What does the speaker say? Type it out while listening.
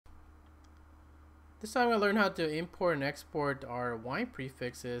This time I learned how to import and export our wine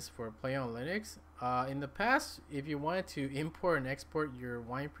prefixes for PlayOnLinux. In the past, if you wanted to import and export your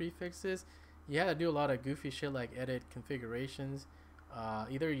wine prefixes, you had to do a lot of goofy shit like edit configurations,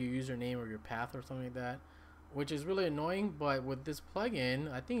 either your username or your path or something like that, which is really annoying. But with this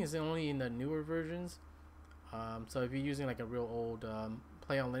plugin, I think it's only in the newer versions. So if you're using like a real old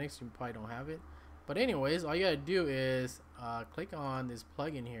PlayOnLinux, you probably don't have it. But anyways, all you gotta do is click on this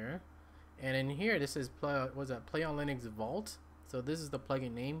plugin here. And in here, this is PlayOnLinux Vault. So this is the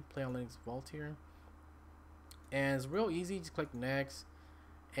plugin name, PlayOnLinux Vault here. And it's real easy. Just click next.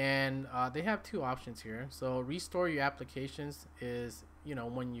 And they have two options here. So restore your applications is, you know,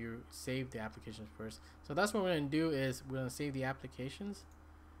 when you save the applications first. So that's what we're going to do is we're going to save the applications.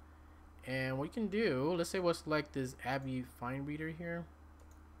 And what you can do, let's say we'll select this Abby Fine Reader here,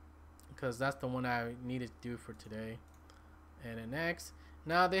 because that's the one I needed to do for today. And then next.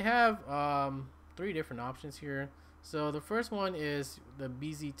 Now they have three different options here. So the first one is the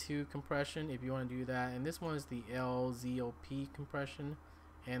BZ2 compression if you want to do that, and this one is the LZOP compression,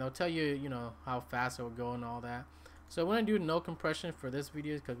 and they'll tell you, you know, how fast it will go and all that. So we're going to do no compression for this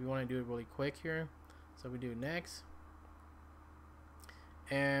video because we want to do it really quick here. So we do next.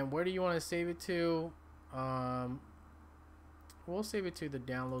 And where do you want to save it to? We'll save it to the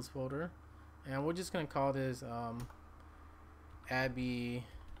downloads folder, and we're just going to call this Abby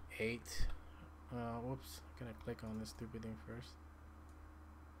 8. Whoops, I'm gonna click on this stupid thing first.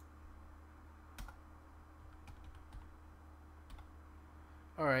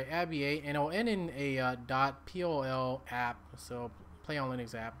 Alright, Abby 8, and it'll end in a .pol app, so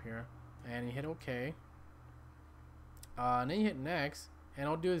PlayOnLinux app here, and you hit OK. And then you hit next, and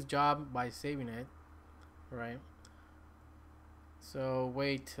it'll do its job by saving it, right? So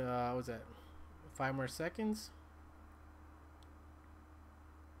wait, what was that? 5 more seconds.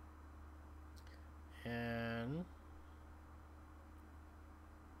 And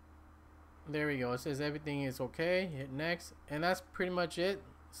there we go. It says everything is okay. Hit next, and that's pretty much it.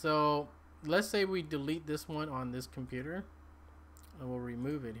 So let's say we delete this one on this computer, and we'll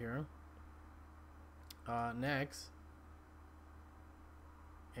remove it here. Next,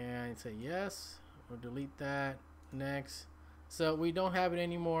 and say yes. We'll delete that. Next. So we don't have it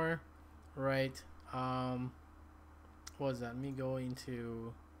anymore, right? What was that? Let me go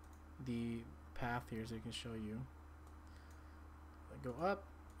into the path here so I can show you. Go up,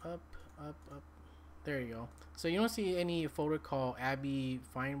 up, up, up. There you go. So you don't see any folder called Abby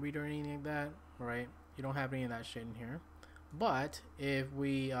Fine Reader or anything like that, right? You don't have any of that shit in here. But if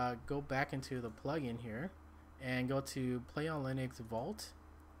we go back into the plugin here and go to PlayOnLinux Vault,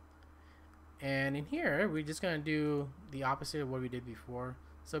 and in here we're just gonna do the opposite of what we did before.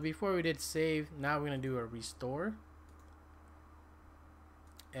 So before we did save, now we're gonna do a restore.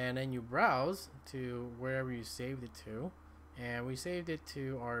 And then you browse to wherever you saved it to, and we saved it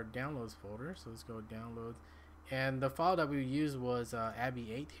to our downloads folder. So let's go downloads, and the file that we used was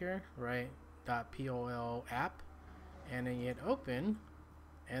Abby 8 here, right? .pol app, and then you hit open,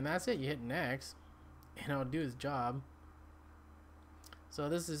 and that's it. You hit next, and it'll do its job. So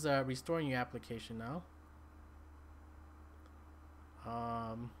this is restoring your application now.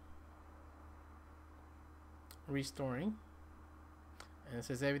 Restoring. And it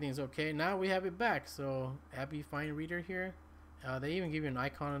says everything's okay. Now we have it back. So Abby Fine Reader here. They even give you an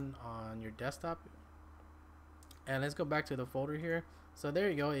icon on your desktop. And let's go back to the folder here. So there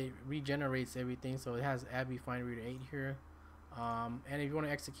you go. It regenerates everything. So it has Abby Fine Reader 8 here. And if you want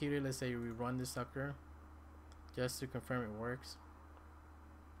to execute it, let's say we run this sucker just to confirm it works.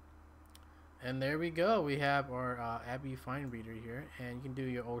 And there we go. We have our Abby Fine Reader here, and you can do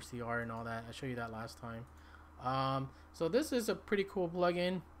your OCR and all that. I showed you that last time. So this is a pretty cool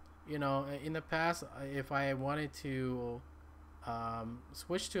plugin. You know, in the past, if I wanted to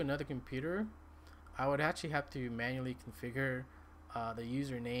switch to another computer, I would actually have to manually configure the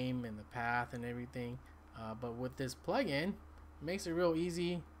username and the path and everything. But with this plugin, it makes it real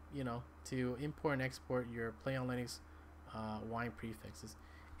easy, you know, to import and export your PlayOnLinux wine prefixes.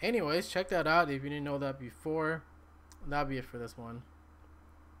 Anyways, check that out if you didn't know that before. That'll be it for this one.